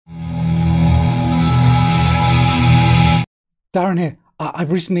Darren here.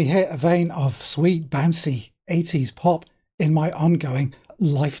 I've recently hit a vein of sweet, bouncy 80s pop in my ongoing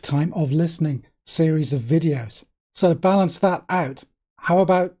lifetime of listening series of videos. So to balance that out, how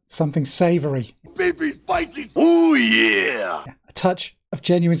about something savoury? Beefy, spicy, ooh yeah! A touch of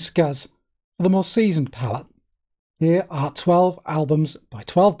genuine scuzz for the more seasoned palate. Here are 12 albums by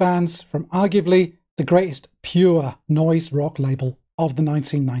 12 bands from arguably the greatest pure noise rock label of the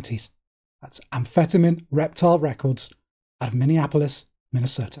 1990s. That's Amphetamine Reptile Records out of Minneapolis,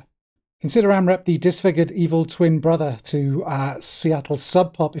 Minnesota. Consider AmRep the disfigured evil twin brother to Seattle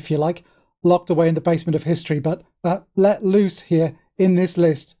Sub Pop, if you like, locked away in the basement of history, but let loose here in this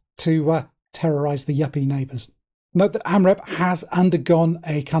list to terrorise the yuppie neighbours. Note that AmRep has undergone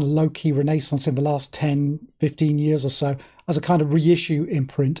a kind of low-key renaissance in the last 10, 15 years or so as a kind of reissue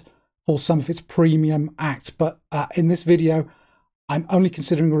imprint for some of its premium acts, but in this video I'm only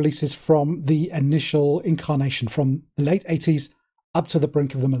considering releases from the initial incarnation, from the late 80s up to the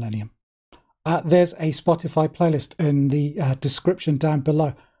brink of the millennium. There's a Spotify playlist in the description down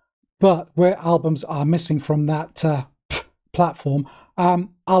below, but where albums are missing from that platform,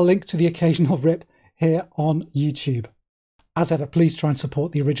 I'll link to the occasional rip here on YouTube. As ever, please try and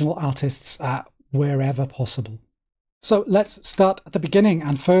support the original artists wherever possible. So let's start at the beginning,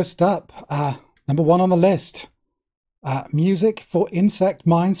 and first up, number one on the list, Music for Insect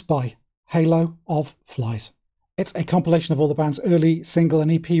Minds by Halo of Flies. It's a compilation of all the band's early single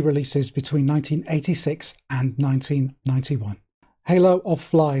and EP releases between 1986 and 1991. Halo of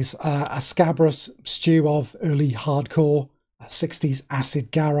Flies, a scabrous stew of early hardcore, 60s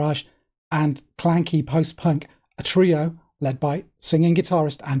acid garage, and clanky post-punk, a trio led by singing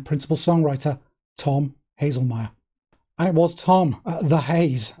guitarist and principal songwriter Tom Hazelmeyer. And it was Tom, the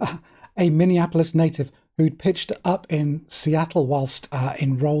Haze, a Minneapolis native who'd pitched up in Seattle whilst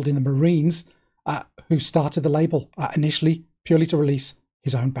enrolled in the Marines, who started the label initially purely to release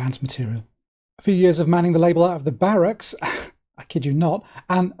his own band's material. A few years of manning the label out of the barracks, I kid you not,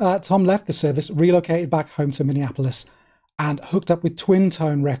 and Tom left the service, relocated back home to Minneapolis, and hooked up with Twin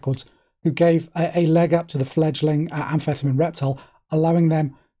Tone Records, who gave a leg up to the fledgling Amphetamine Reptile, allowing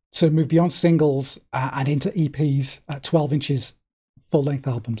them to move beyond singles and into EPs, 12 inches, full-length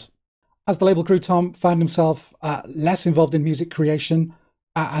albums. As the label grew, Tom found himself less involved in music creation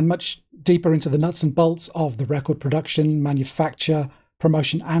and much deeper into the nuts and bolts of the record production, manufacture,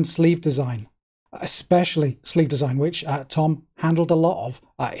 promotion and sleeve design, especially sleeve design, which Tom handled a lot of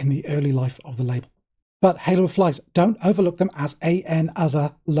in the early life of the label. But Halo of Flies, don't overlook them as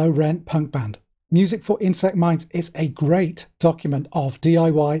another low-rent punk band. Music for Insect Minds is a great document of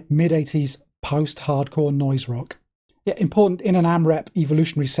DIY mid-80s post-hardcore noise rock. Yeah, important in an AmRep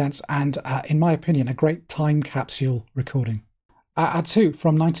evolutionary sense, and in my opinion, a great time capsule recording. At 2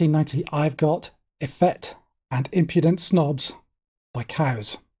 from 1990, I've got Effete and Impudent Snobs by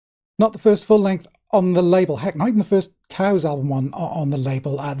Cows. Not the first full-length on the label, heck, not even the first Cows album on the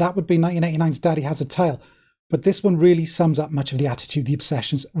label. That would be 1989's Daddy Has a Tail. But this one really sums up much of the attitude, the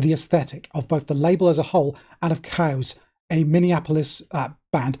obsessions, the aesthetic of both the label as a whole and of Cows, a Minneapolis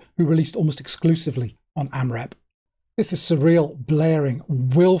band who released almost exclusively on AmRep. This is surreal, blaring,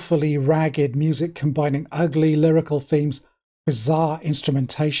 willfully ragged music combining ugly lyrical themes, bizarre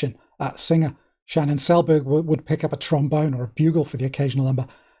instrumentation. Singer Shannon Selberg would pick up a trombone or a bugle for the occasional number,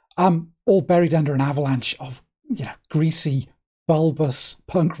 all buried under an avalanche of greasy, bulbous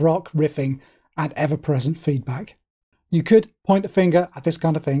punk rock riffing and ever-present feedback. You could point a finger at this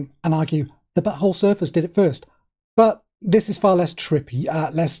kind of thing and argue the Butthole Surfers did it first, but this is far less trippy,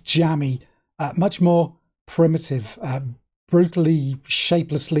 less jammy, much more primitive, brutally,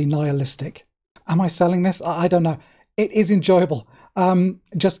 shapelessly nihilistic. Am I selling this? I don't know. It is enjoyable.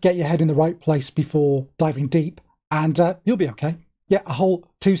 Just get your head in the right place before diving deep, and you'll be okay. Yeah, a whole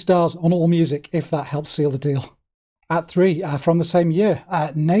 2 stars on AllMusic, if that helps seal the deal. At 3, from the same year,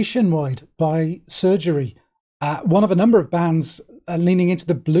 Nationwide by Surgery. One of a number of bands leaning into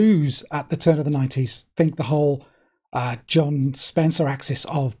the blues at the turn of the 90s. Think the whole John Spencer axis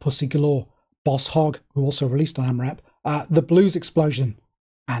of Pussy Galore, Boss Hogg, who also released on AmRep, The Blues Explosion,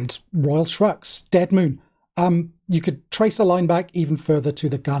 and Royal Shrucks, Dead Moon. You could trace a line back even further to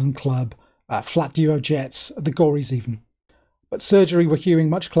the Gun Club, Flat Duo Jets, the Gories even. But Surgery were hewing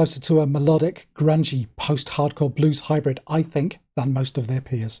much closer to a melodic, grungy, post-hardcore blues hybrid, I think, than most of their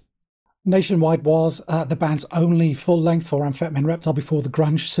peers. Nationwide was the band's only full-length for Amphetamine Reptile before the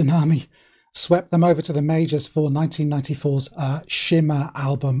grunge tsunami swept them over to the majors for 1994's Shimmer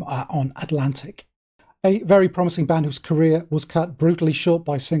album on Atlantic. A very promising band whose career was cut brutally short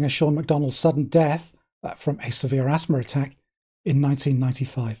by singer Sean McDonald's sudden death from a severe asthma attack in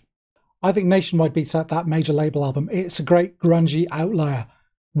 1995. I think Nationwide beats out that major label album. It's a great grungy outlier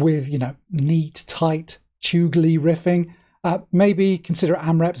with, you know, neat, tight, chugly riffing. Maybe consider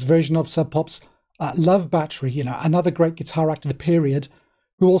AmRep's version of Sub Pop's Love Battery, you know, another great guitar act of the period,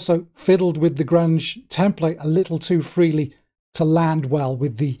 who also fiddled with the grunge template a little too freely to land well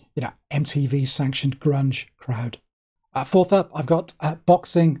with the, you know, MTV-sanctioned grunge crowd. Fourth up, I've got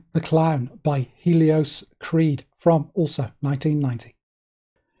Boxing the Clown by Helios Creed from also 1990.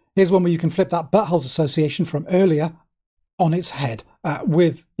 Here's one where you can flip that Buttholes association from earlier on its head,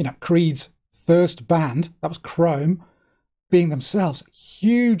 with, you know, Creed's first band, that was Chrome, being themselves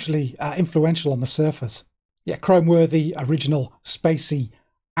hugely influential on the surface. Yeah, Chrome were the original spacey,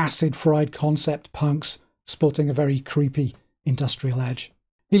 acid-fried concept punks, sporting a very creepy industrial edge.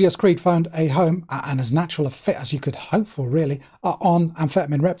 Helios Creed found a home, and as natural a fit as you could hope for, really, on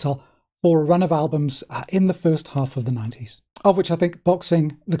Amphetamine Reptile for a run of albums in the first half of the 90s, of which I think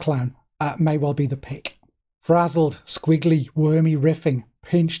Boxing the Clown may well be the pick. Frazzled, squiggly, wormy riffing,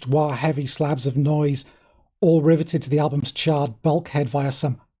 pinched wah-heavy slabs of noise, all riveted to the album's charred bulkhead via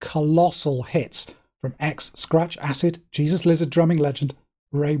some colossal hits from ex-Scratch Acid, Jesus Lizard drumming legend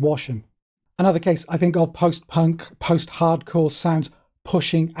Ray Washam. Another case, I think, of post-punk, post-hardcore sounds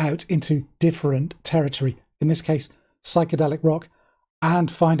pushing out into different territory, in this case psychedelic rock,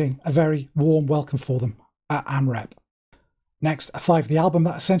 and finding a very warm welcome for them at AmRep. Next, a 5, the album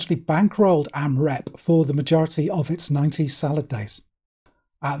that essentially bankrolled AmRep for the majority of its 90s salad days.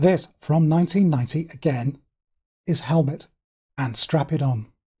 This, from 1990 again, is Helmet and Strap It On.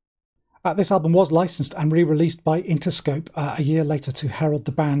 This album was licensed and re-released by Interscope a year later to herald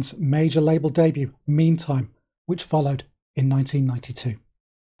the band's major label debut, Meantime, which followed in 1992.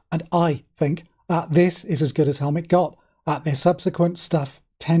 And I think this is as good as Helmet got. Their subsequent stuff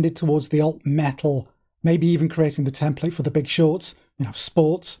tended towards the alt metal, maybe even creating the template for the Big Shorts, you know,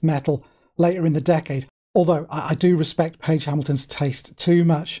 sports metal, later in the decade. Although I do respect Page Hamilton's taste too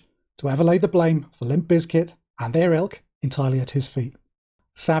much to ever lay the blame for Limp Bizkit and their ilk entirely at his feet.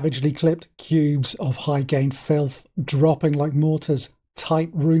 Savagely clipped cubes of high-gain filth dropping like mortars, tight,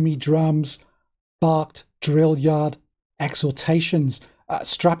 roomy drums, barked drill yard exhortations.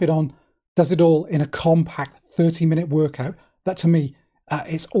 Strap It On does it all in a compact 30-minute workout that, to me,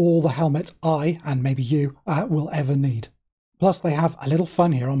 is all the Helmet I, and maybe you, will ever need. Plus, they have a little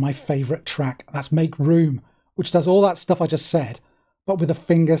fun here on my favourite track, that's Make Room, which does all that stuff I just said, but with a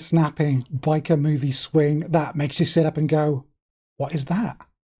finger-snapping biker movie swing that makes you sit up and go, what is that?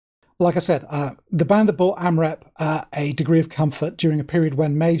 Like I said, the band that brought AmRep a degree of comfort during a period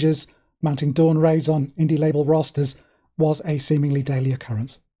when majors mounting dawn raids on indie label rosters was a seemingly daily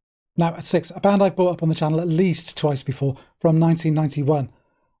occurrence. Now at 6, a band I've brought up on the channel at least twice before, from 1991.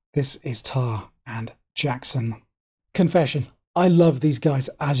 This is Tar and Jackson. Confession, I love these guys,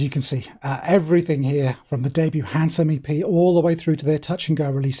 as you can see. Everything here, from the debut Handsome EP all the way through to their touch and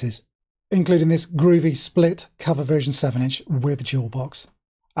go releases, including this groovy split cover version 7-inch with dual box.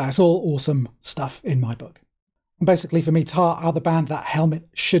 It's all awesome stuff in my book. And basically for me, Tar are the band that Helmet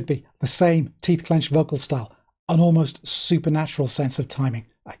should be. The same teeth-clenched vocal style, an almost supernatural sense of timing.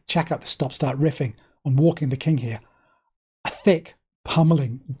 Check out the stop-start riffing on Walking the King here. A thick,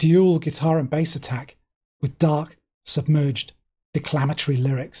 pummeling, dual guitar and bass attack with dark, submerged, declamatory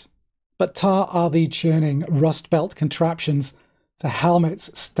lyrics. But Tar are the churning rust belt contraptions to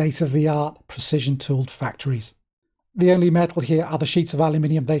Helmet's state-of-the-art precision-tooled factories. The only metal here are the sheets of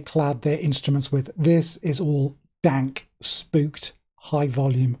aluminium they clad their instruments with. This is all dank, spooked,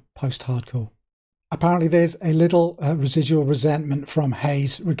 high-volume post-hardcore. Apparently there's a little residual resentment from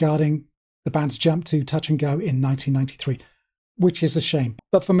Haze regarding the band's jump to touch and go in 1993, which is a shame.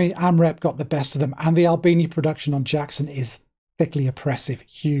 But for me, AmRep got the best of them, and the Albini production on Jackson is thickly oppressive,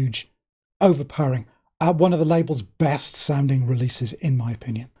 huge, overpowering. One of the label's best-sounding releases, in my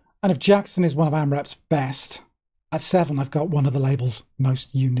opinion. And if Jackson is one of AmRep's best, at 7 I've got one of the label's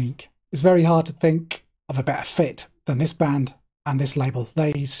most unique. It's very hard to think of a better fit than this band and this label.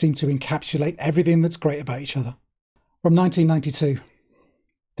 They seem to encapsulate everything that's great about each other. From 1992,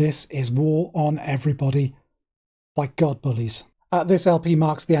 this is War On Everybody by God Bullies. This LP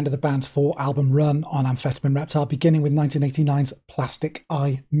marks the end of the band's 4-album run on Amphetamine Reptile, beginning with 1989's Plastic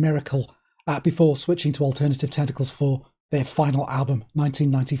Eye Miracle, before switching to Alternative Tentacles for their final album,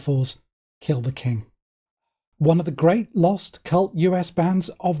 1994's Kill the King. One of the great lost cult US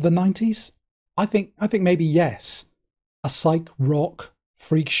bands of the 90s? I think maybe yes. A psych rock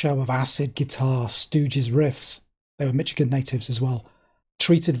freak show of acid guitar, Stooges riffs. They were Michigan natives as well.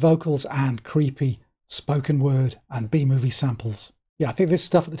 Treated vocals and creepy spoken word and B-movie samples. Yeah, I think this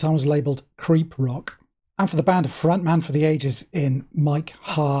stuff at the time was labelled creep rock. And for the band, a frontman for the ages in Mike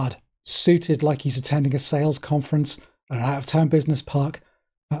Hard, suited like he's attending a sales conference or an out-of-town business park.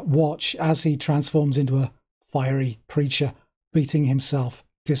 Watch as he transforms into a fiery preacher, beating himself,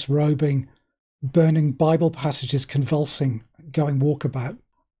 disrobing, burning Bible passages, convulsing, going walkabout.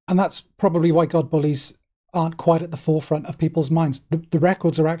 And that's probably why God Bullies aren't quite at the forefront of people's minds. The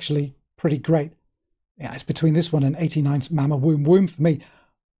records are actually pretty great. Yeah, it's between this one and 89's Mama Womb Womb for me.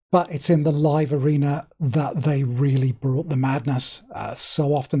 But it's in the live arena that they really brought the madness.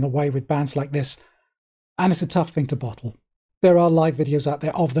 So often the way with bands like this. And it's a tough thing to bottle. There are live videos out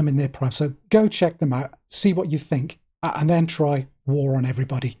there of them in their prime. So go check them out, see what you think, and then try War on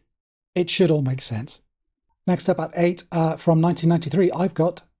Everybody. It should all make sense. Next up at 8, from 1993, I've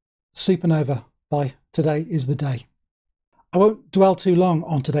got Supernova by Today Is The Day. I won't dwell too long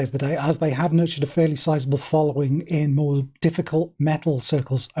on Today's The Day, as they have nurtured a fairly sizable following in more difficult metal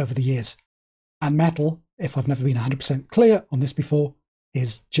circles over the years. And metal, if I've never been 100% clear on this before,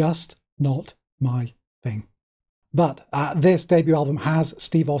 is just not my thing. But this debut album has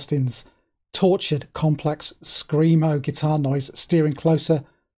Steve Austin's tortured, complex, screamo guitar noise steering closer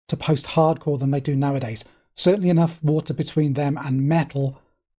to post-hardcore than they do nowadays. Certainly enough water between them and metal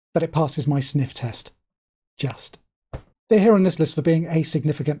that it passes my sniff test. Just. They're here on this list for being a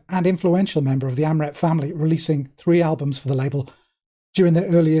significant and influential member of the AmRep family, releasing 3 albums for the label during their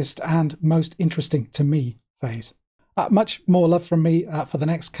earliest and most interesting to me phase. Much more love from me for the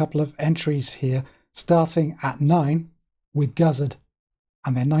next couple of entries here, starting at 9 with Guzzard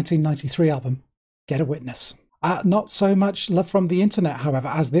and their 1993 album, Get A Witness. Not so much love from the internet, however,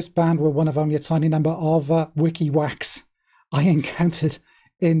 as this band were one of only a tiny number of wiki whacks I encountered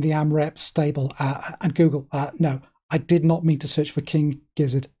in the AmRep stable. And Google, no, I did not mean to search for King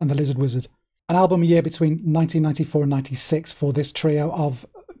Gizzard and the Lizard Wizard. An album a year between 1994 and 96 for this trio of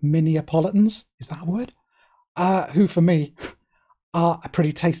Minneapolitans, is that a word? Who, for me, are a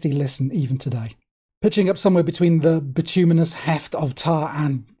pretty tasty listen even today. Pitching up somewhere between the bituminous heft of Tar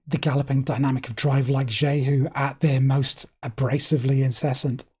and the galloping dynamic of Drive Like Jehu at their most abrasively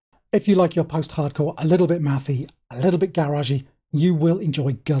incessant. If you like your post-hardcore a little bit mathy, a little bit garagey, you will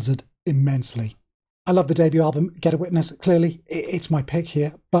enjoy Guzzard immensely. I love the debut album, Get A Witness. Clearly, it's my pick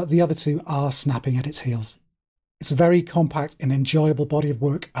here, but the other two are snapping at its heels. It's a very compact and enjoyable body of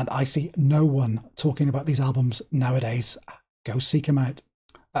work, and I see no one talking about these albums nowadays. Go seek them out.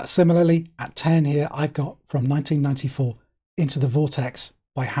 Similarly, at 10 here, I've got from 1994, Into the Vortex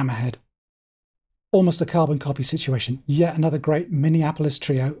by Hammerhead. Almost a carbon copy situation, yet another great Minneapolis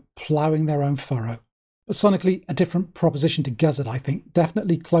trio ploughing their own furrow. But sonically, a different proposition to Guzzard, I think.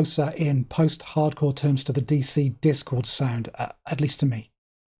 Definitely closer in post-hardcore terms to the DC Discord sound, at least to me.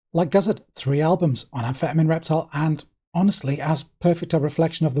 Like Guzzard, 3 albums on Amphetamine Reptile, and honestly, as perfect a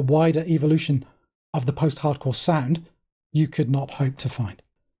reflection of the wider evolution of the post-hardcore sound you could not hope to find.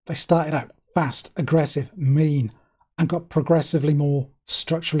 They started out fast, aggressive, mean, and got progressively more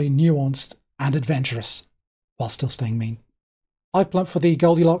structurally nuanced and adventurous, while still staying mean. I've plumped for the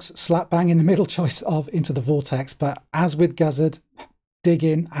Goldilocks slap bang in the middle choice of Into the Vortex, but as with Guzzard, dig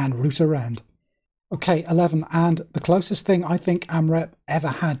in and root around. Okay, 11, and the closest thing I think AmRep ever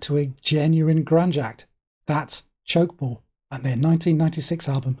had to a genuine grunge act. That's Chokebore and their 1996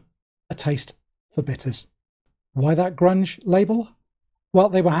 album, A Taste for Bitters. Why that grunge label? Well,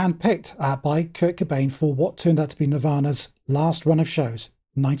 they were handpicked by Kurt Cobain for what turned out to be Nirvana's last run of shows,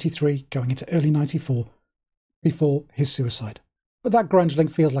 93 going into early 94, before his suicide. But that grunge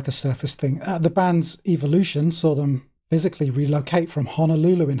link feels like a surface thing. The band's evolution saw them physically relocate from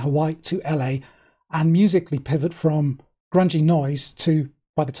Honolulu in Hawaii to LA and musically pivot from grungy noise to,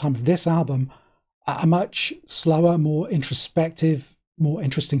 by the time of this album, a much slower, more introspective, more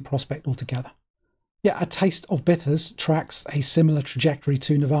interesting prospect altogether. Yeah, A Taste of Bitters tracks a similar trajectory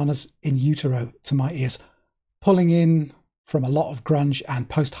to Nirvana's In Utero to my ears, pulling in from a lot of grunge and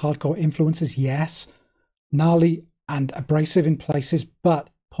post-hardcore influences, yes, gnarly and abrasive in places, but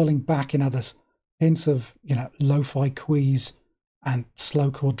pulling back in others. Hints of, lo-fi queeze and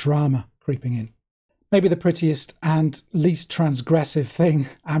slowcore drama creeping in. Maybe the prettiest and least transgressive thing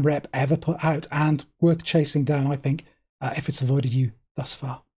AmRep ever put out, and worth chasing down, I think, if it's avoided you thus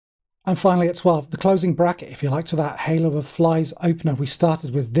far. And finally at 12, the closing bracket, if you like, to that Halo of Flies opener we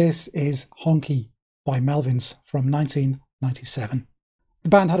started with. This is Honky by Melvins from 1997. The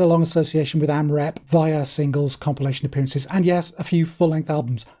band had a long association with AmRep via singles, compilation appearances, and yes, a few full-length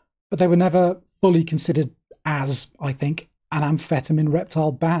albums, but they were never fully considered as, I think, an Amphetamine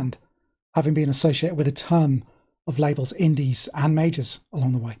Reptile band, having been associated with a ton of labels, indies and majors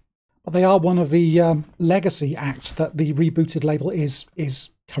along the way. But they are one of the legacy acts that the rebooted label is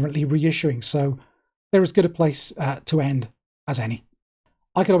currently reissuing, so they're as good a place to end as any.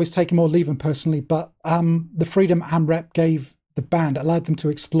 I could always take them or leave them personally, but the freedom AmRep gave the band allowed them to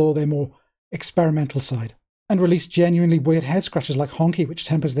explore their more experimental side and release genuinely weird head scratchers like Honky, which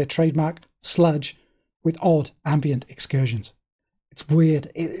tempers their trademark sludge with odd ambient excursions. It's weird,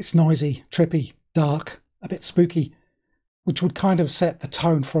 it's noisy, trippy, dark, a bit spooky, which would kind of set the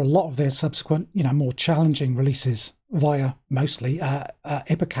tone for a lot of their subsequent, more challenging releases via mostly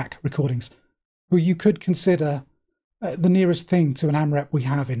Ipecac recordings, who you could consider the nearest thing to an AmRep we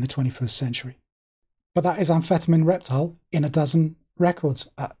have in the 21st century. But that is Amphetamine Reptile in a dozen records.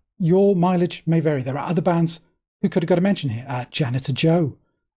 Your mileage may vary. There are other bands who could have got a mention here. Janitor Joe,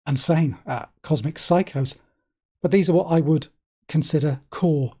 Unsane, Cosmic Psychos. But these are what I would consider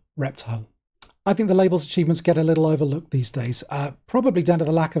core Reptile. I think the label's achievements get a little overlooked these days, probably down to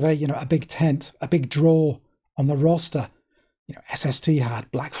the lack of a big tent, a big draw on the roster. SST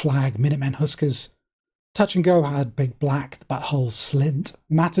had Black Flag, Minutemen Huskers. Touch and Go had Big Black, The Buttholes, Slint,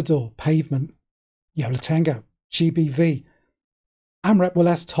 Matador, Pavement, Yola Tango, GBV. AmRep were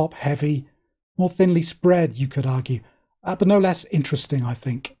less top-heavy, more thinly spread, you could argue, but no less interesting, I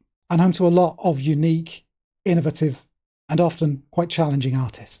think, and home to a lot of unique, innovative, and often quite challenging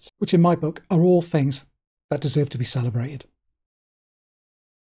artists, which in my book are all things that deserve to be celebrated.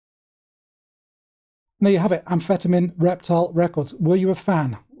 And there you have it, Amphetamine Reptile Records. Were you a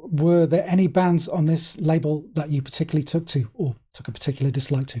fan? Were there any bands on this label that you particularly took to, or took a particular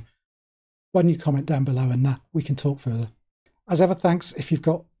dislike to? Why don't you comment down below and we can talk further. As ever, thanks if you've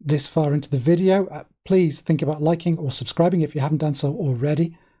got this far into the video. Please think about liking or subscribing if you haven't done so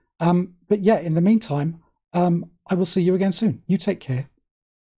already. But yeah, in the meantime, I will see you again soon. You take care.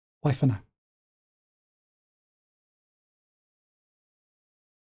 Bye for now.